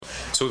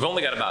So we've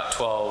only got about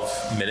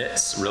 12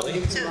 minutes, really?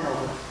 You can run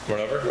over. Run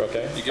over?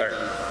 Okay. You get All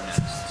right.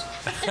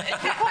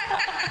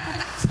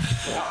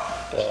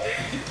 Well,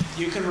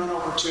 you can run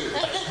over too.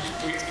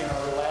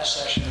 The last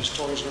session is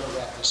Tori's going to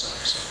wrap this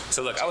up.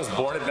 So look, I was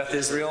born at Beth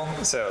Israel,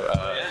 so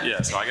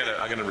yeah, so I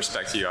gotta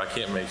respect you. I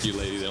can't make you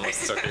ladies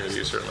unless it's okay with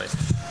you, certainly.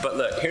 But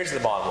look, here's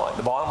the bottom line.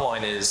 The bottom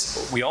line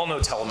is we all know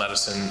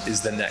telemedicine is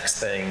the next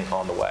thing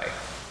on the way.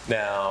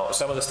 Now,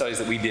 some of the studies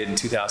that we did in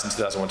 2000,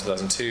 2001,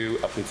 2002,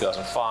 up to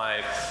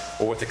 2005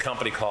 were with a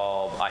company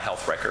called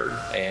iHealth Record,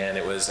 and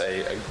it was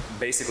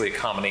basically a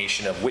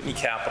combination of Whitney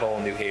Capital,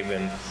 New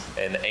Haven,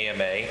 and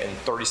AMA, and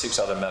 36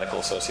 other medical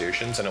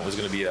associations, and it was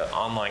going to be an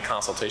online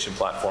consultation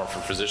platform for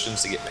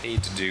physicians to get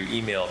paid to do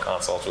email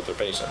consults with their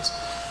patients.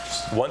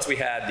 Once we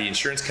had the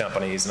insurance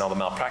companies and all the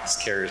malpractice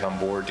carriers on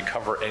board to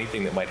cover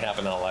anything that might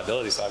happen on the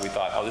liability side, we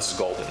thought, oh, this is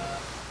golden.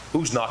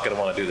 Who's not going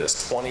to want to do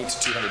this? 20 to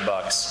 200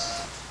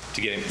 bucks. To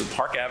getting the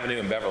Park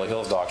Avenue and Beverly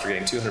Hills docs are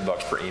getting 200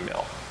 bucks per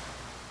email.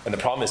 And the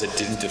problem is it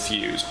didn't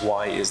diffuse.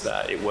 Why is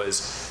that? It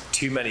was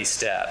too many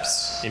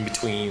steps in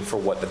between for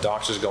what the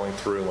doctor's going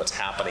through and what's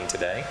happening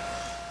today.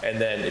 And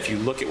then if you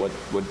look at what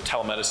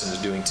telemedicine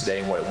is doing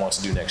today and what it wants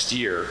to do next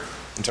year,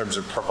 in terms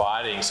of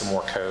providing some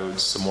more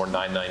codes, some more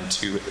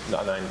 992,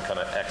 99 kind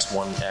of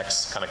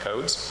X1X kind of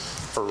codes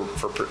for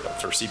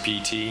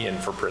CPT and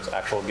for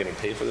actual getting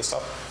paid for this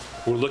stuff,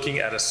 we're looking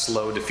at a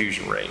slow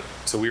diffusion rate.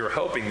 So we were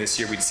hoping this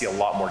year we'd see a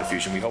lot more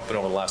diffusion. We hoped that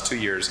over the last 2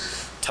 years,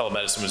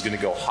 telemedicine was going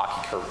to go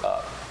hockey curve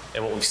up.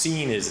 And what we've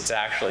seen is it's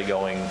actually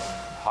going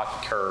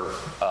hockey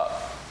curve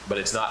up, but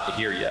it's not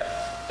here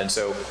yet. And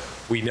so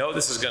we know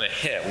this is going to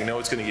hit. We know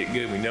it's going to get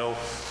good. We know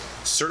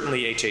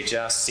certainly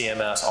HHS,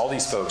 CMS, all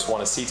these folks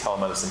want to see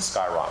telemedicine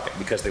skyrocket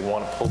because they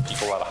want to pull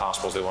people out of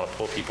hospitals. They want to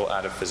pull people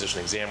out of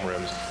physician exam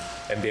rooms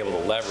and be able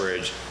to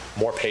leverage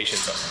more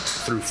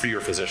patients through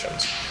fewer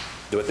physicians.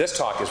 What this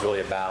talk is really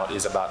about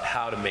is about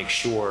how to make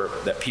sure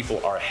that people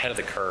are ahead of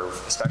the curve,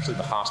 especially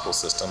the hospital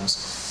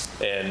systems,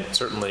 and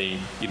certainly,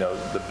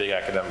 the big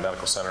academic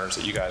medical centers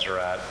that you guys are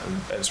at,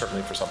 and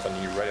certainly for something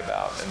you write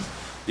about. And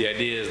the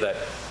idea is that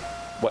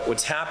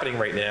what's happening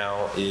right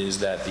now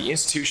is that the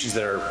institutions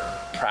that are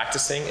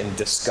practicing and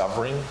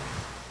discovering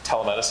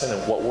telemedicine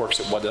and what works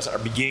and what doesn't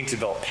are beginning to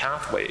develop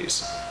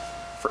pathways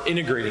for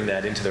integrating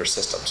that into their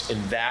systems. And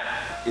that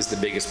is the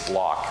biggest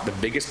block, the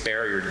biggest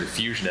barrier to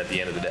diffusion at the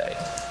end of the day,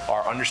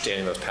 are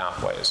understanding those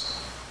pathways.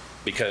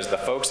 Because the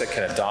folks that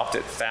can adopt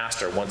it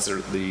faster, once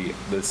the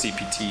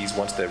CPTs,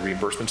 once the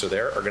reimbursements are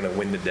there, are gonna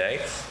win the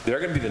day. They're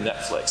gonna be the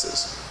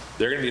Netflixes.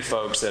 They're gonna be the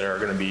folks that are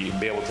gonna be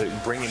able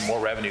to bring in more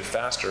revenue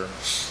faster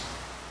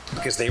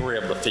because they were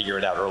able to figure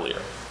it out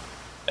earlier.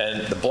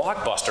 And the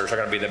blockbusters are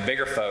gonna be the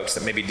bigger folks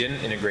that maybe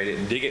didn't integrate it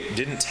and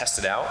didn't test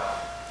it out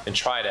and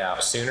try it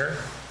out sooner.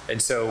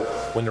 And so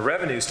when the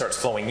revenue starts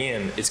flowing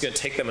in, it's going to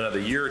take them another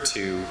year or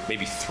two,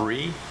 maybe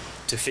 3,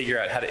 to figure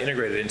out how to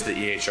integrate it into the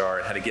EHR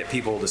and how to get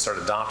people to start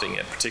adopting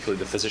it, particularly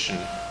the physician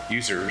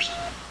users,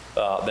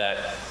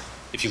 that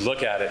if you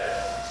look at it,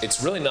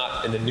 it's really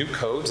not in the new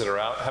codes that are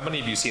out. How many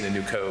of you seen the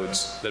new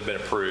codes that have been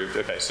approved?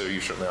 Okay, so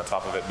you're certainly on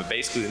top of it. But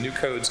basically, the new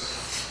codes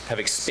have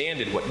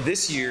expanded. What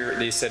this year,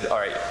 they said, all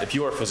right, if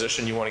you are a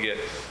physician, you want to get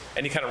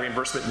any kind of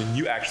reimbursement, then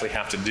you actually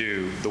have to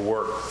do the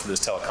work for this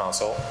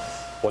teleconsult.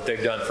 What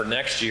they've done for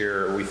next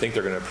year, we think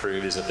they're going to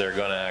approve, is that they're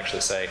going to actually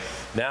say,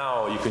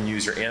 now you can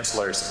use your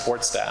ancillary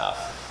support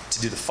staff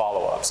to do the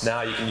follow-ups.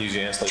 Now you can use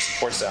your ancillary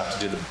support staff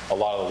to do a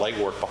lot of the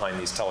legwork behind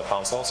these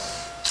teleconsults.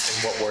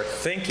 And what we're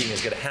thinking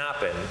is going to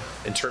happen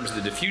in terms of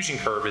the diffusion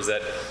curve is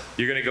that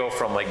you're going to go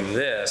from like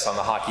this on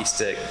the hockey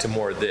stick to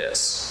more of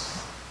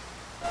this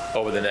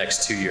over the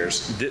next 2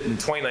 years. In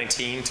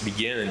 2019 to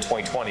begin, in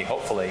 2020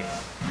 hopefully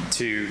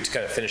to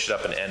kind of finish it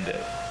up and end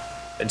it.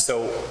 And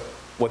so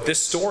what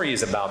this story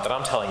is about that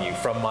I'm telling you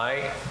from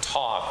my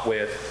talk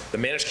with the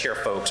managed care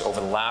folks over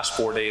the last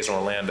 4 days in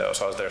Orlando,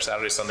 so I was there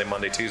Saturday, Sunday,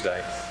 Monday,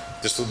 Tuesday,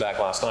 just flew back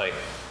last night,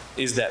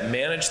 is that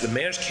the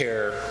managed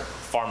care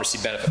pharmacy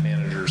benefit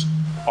managers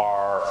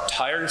are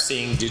tired of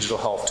seeing digital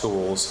health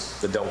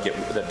tools that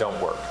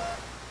don't work.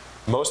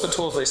 Most of the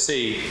tools they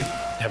see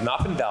have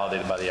not been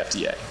validated by the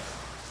FDA.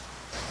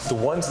 The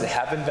ones that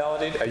have been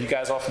validated, are you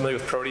guys all familiar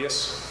with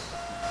Proteus?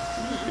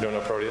 You don't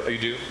know Proteus? Oh, you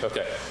do?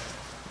 Okay.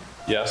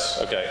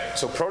 Yes? Okay.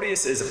 So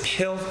Proteus is a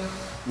pill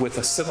with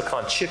a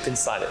silicon chip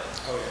inside it.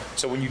 Oh, yeah.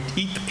 So when you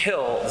eat the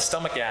pill, the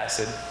stomach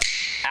acid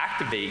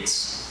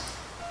activates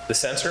the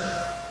sensor,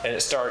 and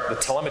the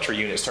telemetry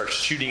unit starts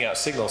shooting out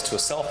signals to a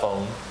cell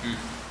phone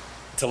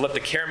to let the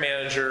care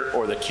manager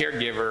or the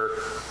caregiver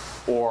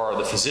or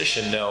the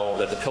physician know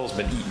that the pill's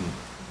been eaten.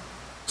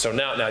 So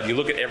now do you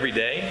look at every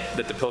day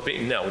that the pill's been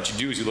eaten? No, what you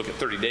do is you look at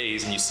 30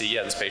 days and you see,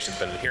 yeah, this patient's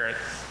been adherent,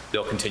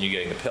 they'll continue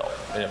getting the pill.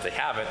 And if they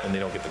haven't, then they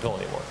don't get the pill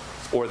anymore.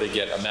 Or they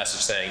get a message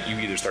saying you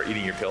either start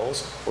eating your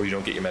pills or you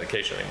don't get your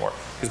medication anymore.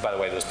 Because by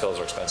the way, those pills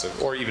are expensive.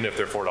 Or even if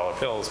they're $4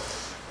 pills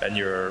and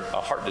you're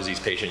a heart disease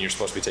patient, you're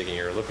supposed to be taking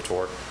your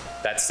Lipitor,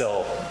 that's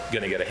still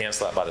going to get a hand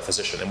slap by the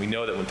physician. And we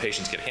know that when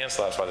patients get hand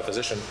slaps by the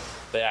physician,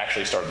 they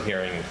actually start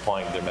adhering and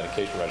applying their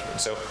medication regimen.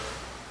 So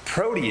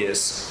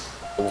Proteus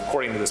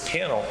according to this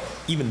panel,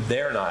 even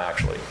they're not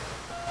actually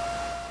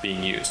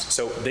being used.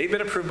 So they've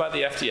been approved by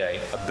the FDA.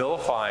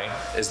 Abilify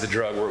is the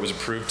drug where it was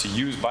approved to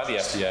use by the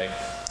FDA.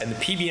 And the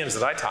PBMs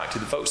that I talked to,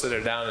 the folks that are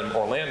down in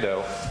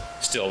Orlando,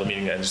 still the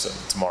meeting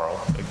ends tomorrow.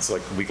 It's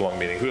like a week-long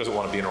meeting. Who doesn't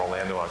want to be in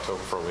Orlando in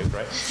October for a week,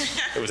 right?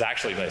 It was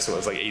actually nice. So it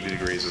was like 80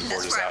 degrees. It was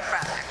gorgeous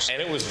out.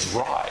 And it was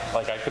dry.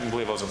 Like I couldn't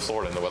believe I was in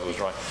Florida and the weather was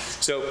dry.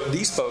 So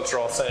these folks are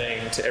all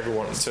saying to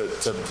everyone,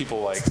 to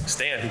people like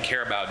Stan who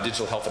care about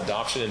digital health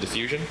adoption and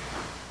diffusion,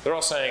 they're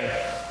all saying,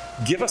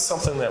 give us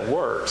something that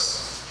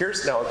works.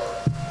 Now,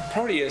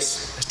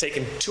 Proteus has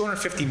taken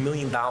 $250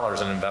 million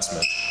in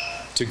investment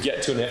to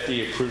get to an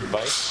FDA-approved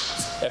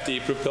device,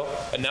 FDA-approved pill,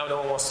 and now no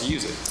one wants to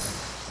use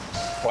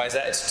it. Why is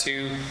that? It's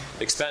too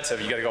expensive.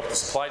 You got to go up the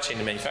supply chain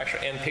to manufacture,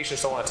 and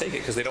patients don't want to take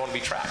it because they don't want to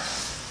be tracked.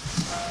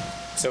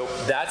 So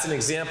that's an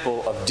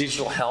example of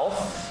digital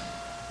health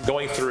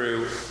going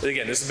through,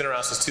 again, this has been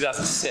around since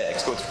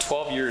 2006, going through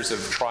 12 years of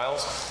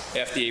trials,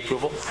 FDA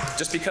approval.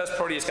 Just because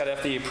Proteus got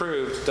FDA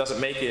approved doesn't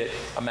make it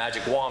a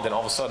magic wand, and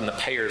all of a sudden the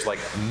payers like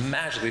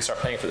magically start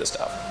paying for this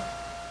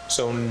stuff.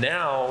 So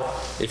now,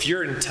 if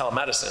you're in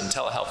telemedicine,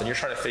 telehealth, and you're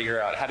trying to figure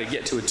out how to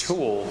get to a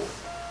tool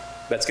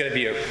that's going to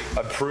be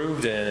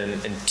approved in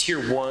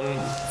tier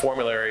 1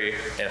 formulary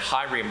and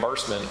high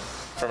reimbursement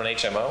from an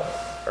HMO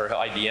or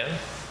IDN,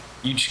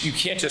 you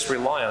can't just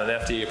rely on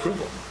an FDA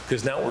approval,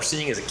 because now what we're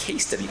seeing is a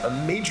case study, a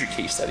major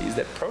case study, is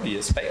that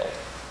Proteus failed.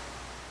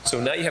 So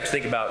now you have to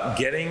think about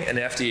getting an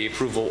FDA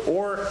approval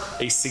or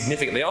a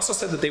significant, they also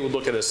said that they would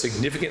look at a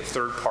significant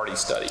third-party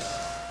study.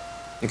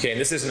 Okay, and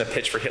this isn't a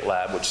pitch for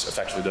HitLab, which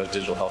effectively does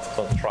digital health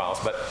clinical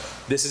trials, but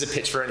this is a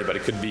pitch for anybody.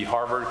 It could be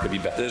Harvard, it could be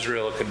Beth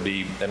Israel, it could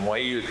be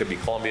NYU, it could be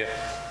Columbia.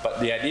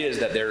 But the idea is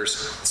that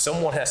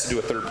someone has to do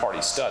a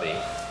third-party study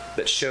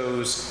that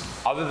shows,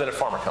 other than a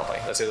pharma company,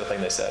 that's the other thing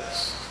they said.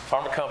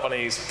 Pharma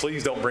companies,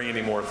 please don't bring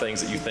any more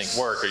things that you think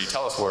work or you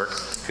tell us work,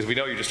 because we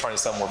know you're just trying to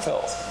sell more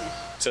pills.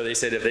 So they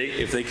said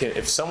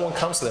if someone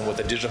comes to them with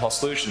a digital health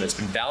solution that's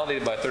been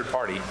validated by a third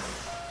party,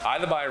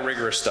 either by a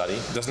rigorous study,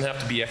 doesn't have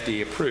to be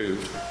FDA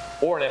approved,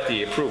 or an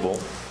FDA approval,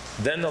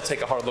 then they'll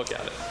take a hard look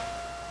at it.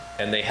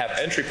 And they have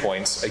entry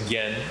points.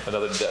 Again,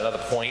 another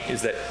point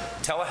is that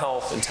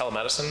telehealth and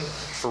telemedicine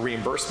for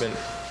reimbursement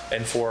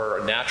and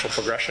for natural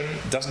progression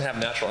doesn't have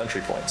natural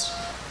entry points.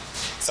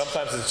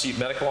 Sometimes it's a chief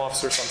medical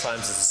officer,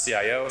 sometimes it's a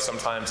CIO,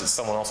 sometimes it's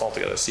someone else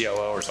altogether, a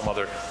COO or some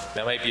other,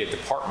 that might be a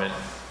department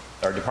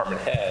or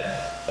department head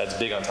that's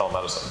big on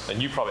telemedicine.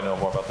 And you probably know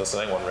more about this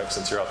than anyone, Rick,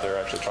 since you're out there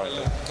actually trying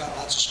to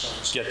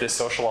get this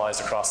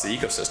socialized across the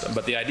ecosystem.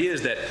 But the idea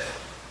is that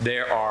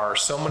there are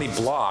so many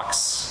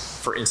blocks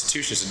for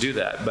institutions to do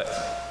that, but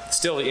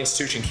still the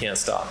institution can't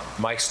stop.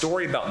 My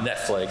story about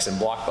Netflix and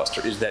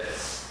Blockbuster is that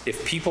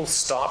if people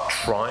stop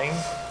trying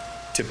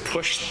to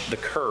push the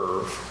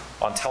curve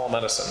on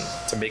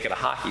telemedicine to make it a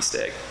hockey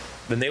stick,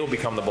 then they will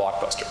become the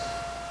blockbuster.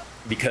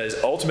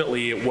 Because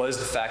ultimately it was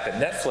the fact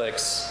that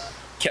Netflix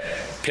kept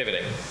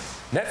pivoting.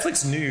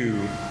 Netflix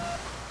knew,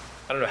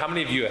 I don't know, how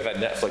many of you have had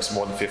Netflix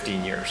more than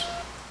 15 years?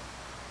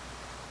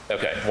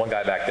 Okay, one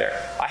guy back there.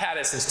 I had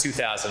it since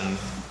 2000,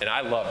 and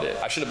I loved it.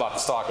 I should have bought the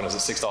stock when it was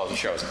at $6 a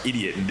share. I was an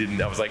idiot and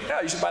didn't. I was like, no,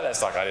 you should buy that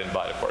stock. I didn't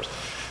buy it, of course.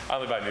 I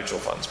only buy mutual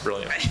funds.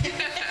 Brilliant.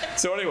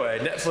 So anyway,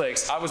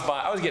 Netflix. I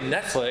was getting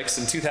Netflix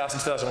in 2000,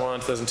 2001,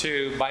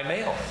 2002 by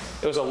mail.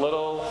 It was a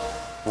little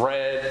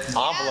red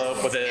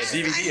envelope with a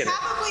DVD in it.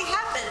 Probably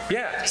happened.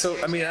 Yeah.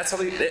 So I mean, that's how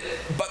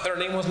but their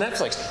name was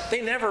Netflix.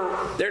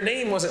 Their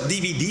name wasn't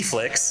DVD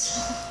Flix.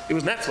 It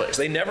was Netflix.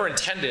 They never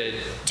intended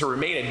to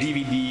remain a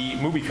DVD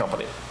movie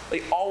company.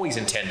 They always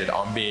intended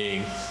on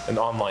being an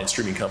online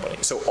streaming company.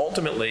 So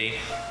ultimately,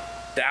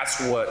 that's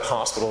what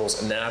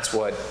hospitals and that's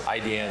what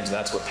IDNs and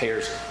that's what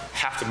payers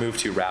have to move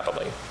to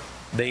rapidly.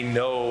 They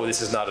know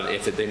this is not an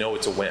if, they know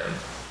it's a when.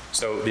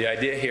 So the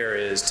idea here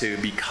is to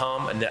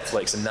become a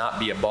Netflix and not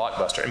be a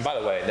Blockbuster. And by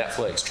the way,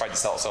 Netflix tried to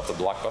sell itself to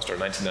Blockbuster in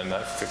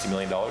 1999 for $50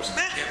 million.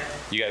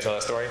 You guys know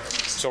that story?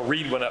 So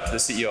Reed went up to the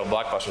CEO of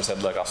Blockbuster and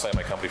said, look, I'll sell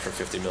my company for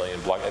 $50 million.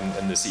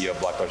 And the CEO of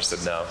Blockbuster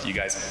said, no, you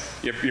guys,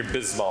 your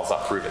business model is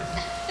not proven.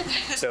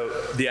 So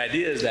the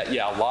idea is that,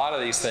 yeah, a lot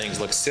of these things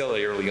look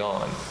silly early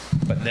on.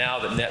 But now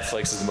that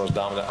Netflix is the most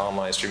dominant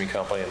online streaming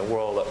company in the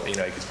world, you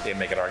could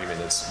make an argument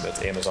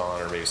that's Amazon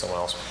or maybe someone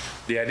else.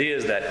 The idea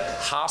is that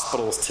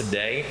hospitals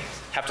today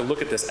have to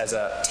look at this as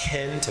a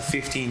 10 to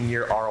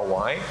 15-year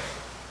ROI.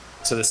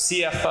 So the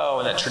CFO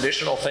and that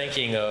traditional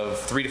thinking of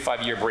 3 to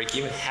 5 year break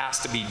even has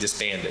to be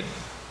disbanded.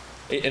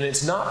 And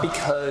it's not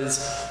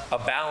because a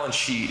balance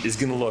sheet is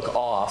going to look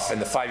off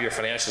and the 5 year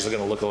financials are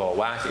going to look a little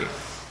wacky.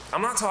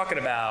 I'm not talking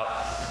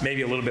about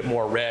maybe a little bit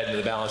more red in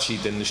the balance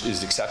sheet than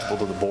is acceptable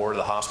to the board of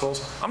the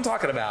hospitals. I'm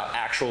talking about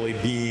actually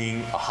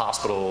being a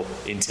hospital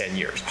in 10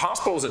 years.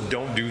 Hospitals that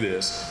don't do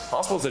this,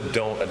 hospitals that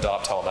don't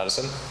adopt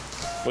telemedicine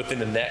within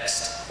the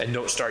next and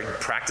don't start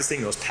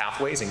practicing those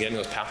pathways and getting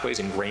those pathways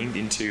ingrained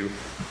into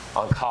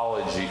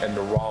oncology and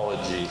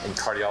neurology and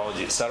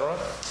cardiology, et cetera,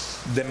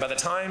 then by the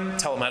time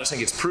telemedicine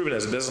gets proven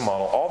as a business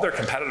model, all their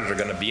competitors are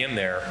going to be in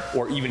there,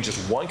 or even just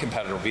one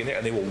competitor will be in there,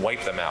 and they will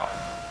wipe them out.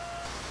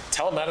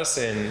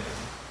 Telemedicine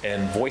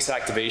and voice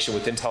activation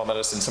within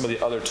telemedicine, some of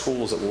the other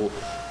tools that will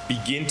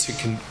begin to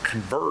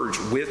converge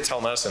with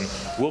telemedicine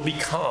will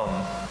become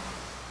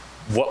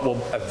what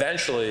will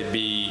eventually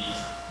be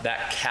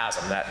that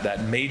chasm,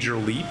 that major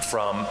leap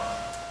from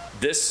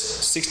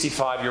this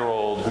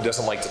 65-year-old who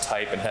doesn't like to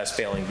type and has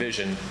failing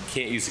vision,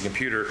 can't use the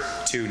computer,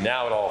 to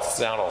now it all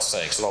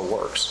syncs, it all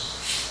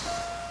works.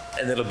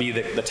 And it'll be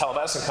the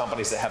telemedicine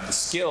companies that have the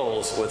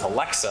skills with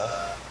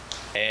Alexa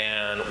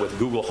and with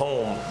Google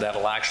Home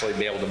that'll actually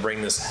be able to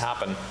bring this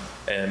happen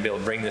and be able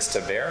to bring this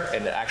to bear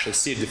and actually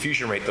see a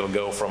diffusion rate that'll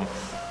go from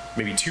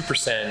maybe 2%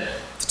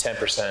 to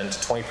 10% to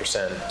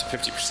 20% to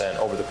 50%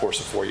 over the course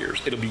of 4 years.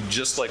 It'll be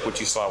just like what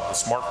you saw with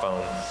the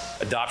smartphone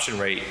adoption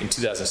rate in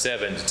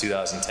 2007 to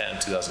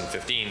 2010,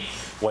 2015,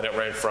 when it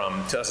went from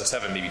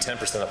 2007, maybe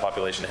 10% of the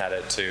population had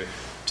it, to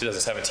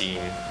 2017,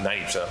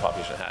 90% of the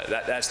population had it.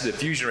 That's the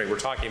diffusion rate we're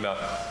talking about,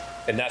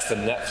 and that's the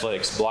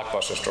Netflix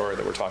blockbuster story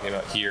that we're talking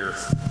about here.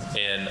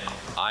 And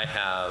I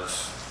have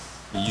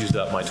used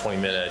up my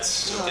 20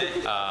 minutes,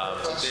 but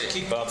I'll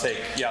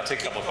take a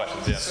couple of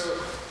questions. Yeah.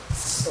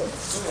 So,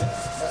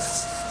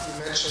 you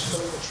mentioned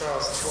clinical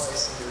trials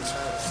twice in your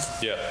time.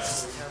 Yeah.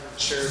 We haven't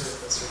shared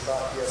with us your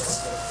thought yet on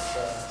clinical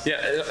trials.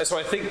 Yeah, so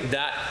I think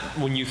that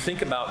when you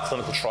think about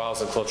clinical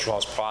trials and clinical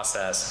trials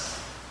process,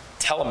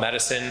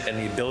 telemedicine and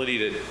the ability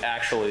to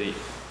actually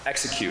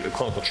execute a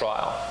clinical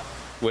trial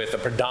with a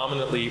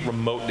predominantly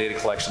remote data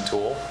collection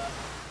tool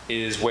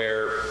is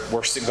where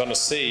we're going to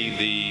see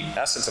the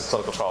essence of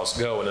clinical trials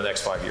go in the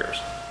next 5 years.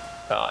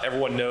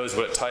 Everyone knows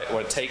what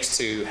it takes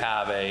to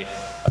have a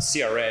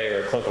CRA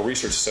or a clinical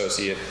research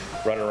associate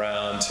run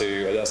around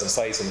to a dozen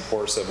sites in the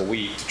course of a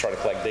week to try to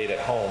collect data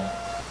at home,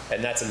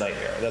 and that's a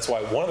nightmare. And that's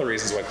why one of the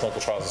reasons why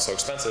clinical trials are so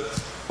expensive,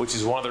 which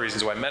is one of the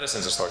reasons why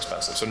medicines are so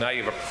expensive. So now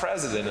you have a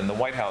president in the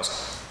White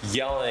House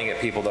yelling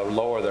at people to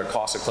lower their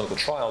cost of clinical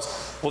trials.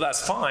 Well,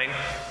 that's fine.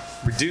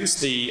 Reduce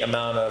the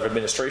amount of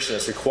administration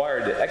that's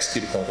required to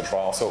execute a clinical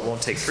trial, so it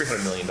won't take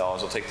 $300 million,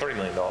 it'll take $30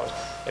 million.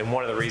 And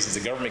one of the reasons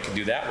the government can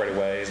do that right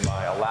away is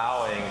by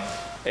allowing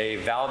a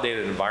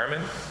validated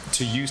environment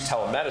to use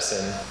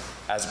telemedicine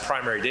as a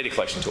primary data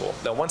collection tool.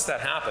 Now, once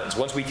that happens,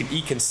 once we can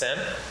e-consent,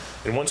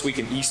 and once we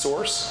can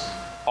e-source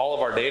all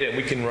of our data, and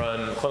we can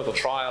run clinical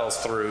trials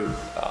through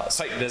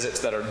site visits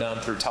that are done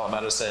through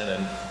telemedicine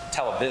and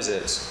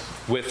televisits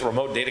with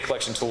remote data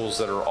collection tools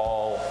that are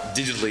all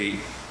digitally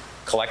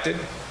collected,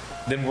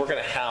 then we're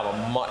going to have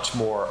a much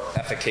more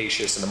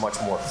efficacious and a much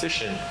more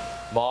efficient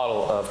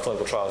model of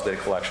clinical trials data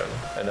collection.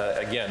 And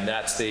again,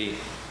 that's the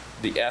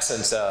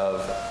essence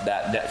of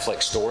that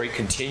Netflix story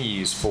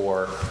continues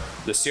for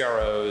the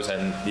CROs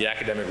and the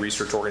academic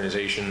research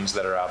organizations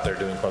that are out there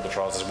doing clinical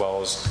trials, as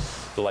well as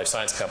the life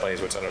science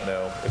companies, which I don't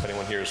know if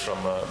anyone here is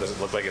from,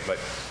 doesn't look like it, but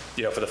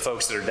for the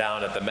folks that are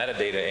down at the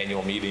Metadata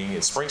annual meeting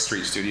at Spring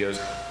Street Studios,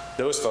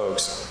 those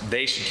folks,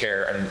 they should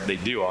care, and they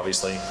do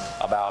obviously,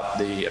 about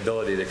the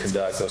ability to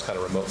conduct those kind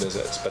of remote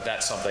visits. But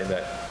that's something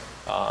that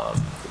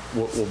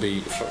will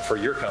be, for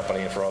your company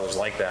and for others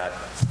like that,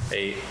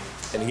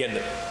 and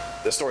again,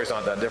 the story's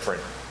not that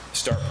different.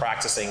 Start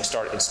practicing,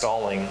 start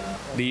installing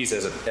these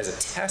as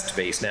a test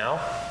base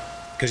now,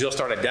 because you'll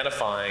start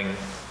identifying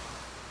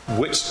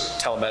which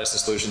telemedicine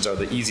solutions are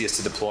the easiest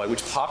to deploy,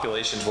 which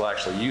populations will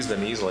actually use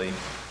them easily,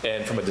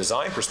 and from a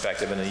design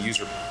perspective and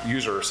a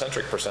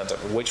user-centric perspective,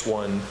 which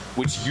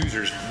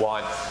users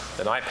want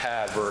an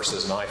iPad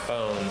versus an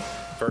iPhone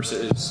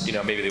versus,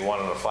 maybe they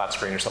want it on a flat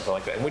screen or something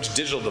like that, and which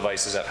digital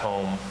devices at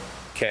home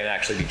can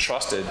actually be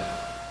trusted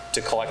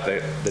to collect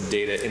the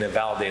data in a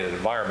validated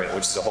environment,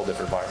 which is a whole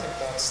different environment. I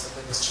think that's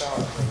the biggest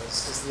challenge,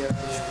 is the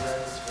FDA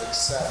ready to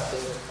accept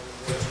data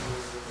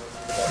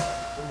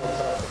from the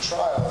clinical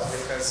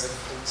trials, because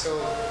until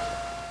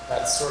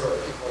that's sort of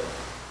people are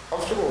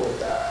comfortable with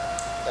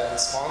that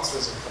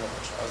sponsors of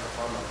clinical trials, the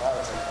pharma and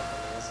biotech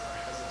companies are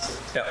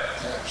hesitant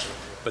to actually do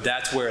it. But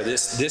that's where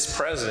this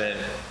president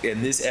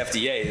and this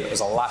FDA is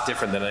a lot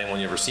different than anyone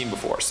you've ever seen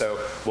before. So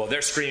while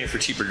they're screaming for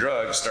cheaper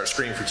drugs, start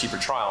screaming for cheaper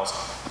trials,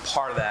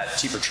 part of that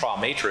cheaper trial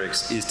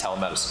matrix is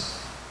telemedicine.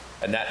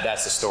 And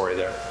that's the story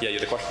there. Yeah, you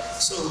had a question?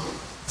 So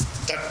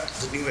that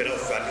the new era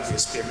of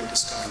value-based payment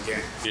is coming in.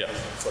 Yeah.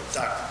 For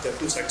that, there are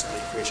two sides of the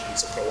equation.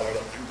 It's a provider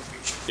and the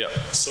patient. Yeah.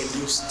 So do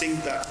you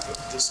think that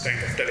this kind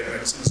of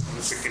telemedicine is going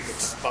to fit into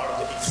that part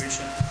of the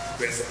equation,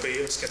 where the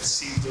payers can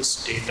see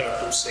this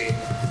data to say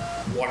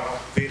where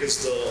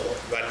is the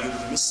value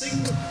missing,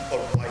 or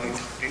why it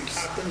didn't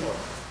happen, or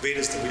where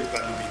is the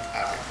value being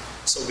added?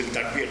 So will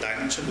that be a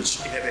dimension which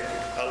in a way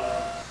could help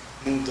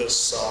move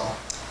this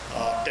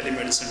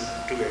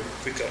telemedicine to a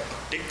quicker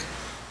uptick?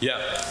 Yeah,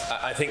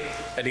 I think,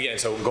 and again,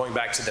 so going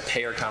back to the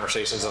payer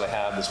conversations that I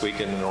had this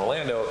weekend in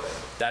Orlando,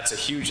 that's a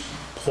huge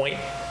point.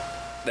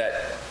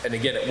 And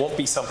again, it won't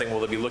be something where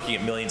they'll be looking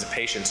at millions of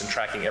patients and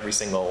tracking every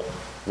single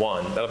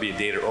one. That'll be a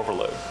data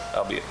overload.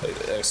 That'll be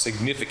a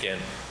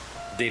significant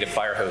data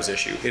fire hose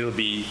issue. It'll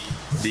be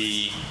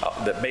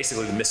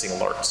basically the missing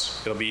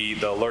alerts. It'll be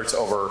the alerts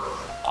over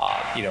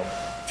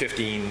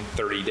 15,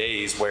 30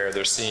 days where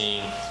they're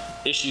seeing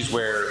issues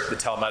where the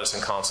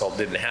telemedicine consult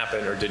didn't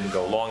happen or didn't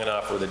go long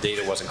enough, or the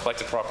data wasn't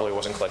collected properly,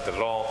 wasn't collected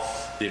at all.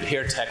 The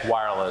Adhere Tech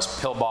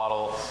wireless pill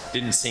bottle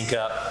didn't sync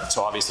up,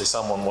 so obviously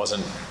someone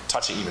wasn't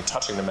even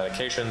touching the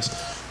medications.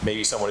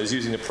 Maybe someone is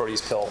using the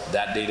Protease pill,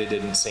 that data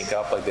didn't sync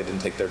up, like they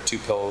didn't take their 2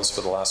 pills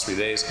for the last 3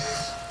 days.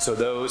 So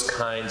those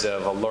kinds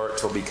of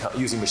alerts will become,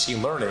 using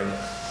machine learning,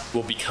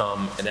 will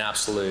become an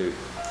absolute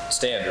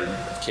standard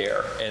of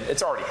care, and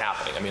it's already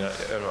happening. I mean,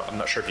 I'm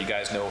not sure if you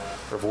guys know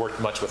or have worked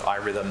much with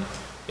iRhythm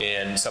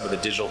and some of the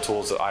digital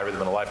tools that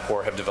iRhythm and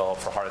AliveCore have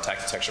developed for heart attack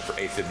detection for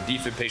AFib and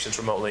DFib patients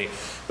remotely,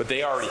 but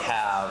they already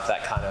have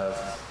that kind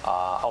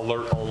of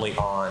alert only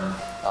on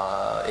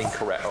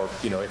incorrect or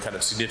kind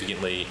of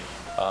significantly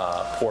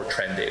poor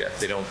trend data.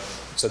 They don't.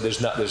 So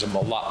there's a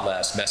lot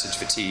less message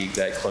fatigue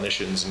that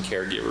clinicians and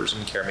caregivers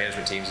and care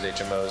management teams and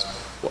HMOs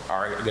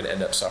are going to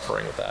end up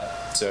suffering with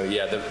that. So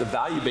yeah, the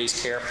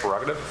value-based care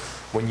prerogative,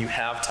 when you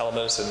have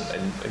telemedicine,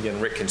 and again,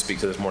 Rick can speak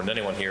to this more than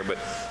anyone here, but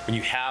when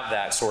you have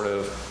that sort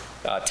of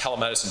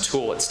telemedicine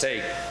tool at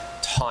stake,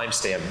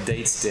 timestamp,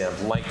 date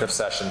stamp, length of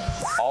session,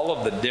 all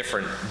of the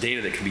different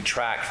data that can be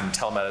tracked from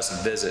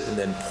telemedicine visit and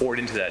then poured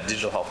into that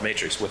digital health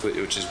matrix,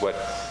 which is what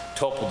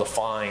Topol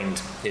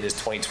defined in his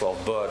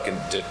 2012 book and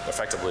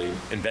effectively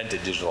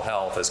invented digital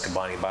health as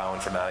combining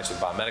bioinformatics with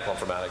biomedical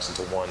informatics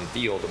into one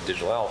field of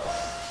digital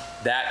health.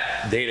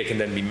 That data can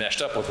then be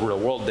meshed up with real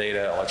world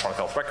data, electronic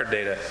health record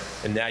data,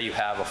 and now you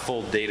have a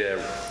full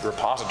data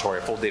repository,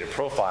 a full data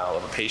profile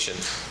of a patient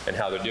and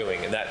how they're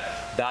doing. And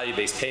that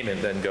value-based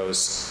payment then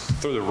goes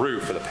through the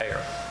roof for the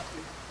payer.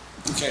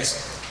 Okay,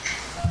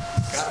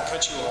 gotta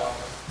cut you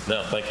off.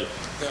 No, thank you.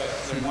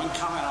 The one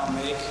comment I'll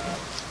make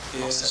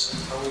is,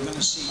 are we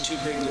gonna see too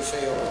big to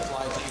fail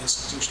applied to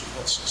institutional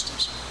health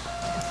systems?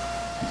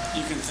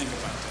 You can think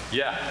about that.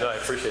 Yeah, no, I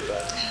appreciate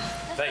that.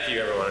 Thank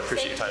you, everyone. I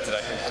appreciate your time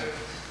today.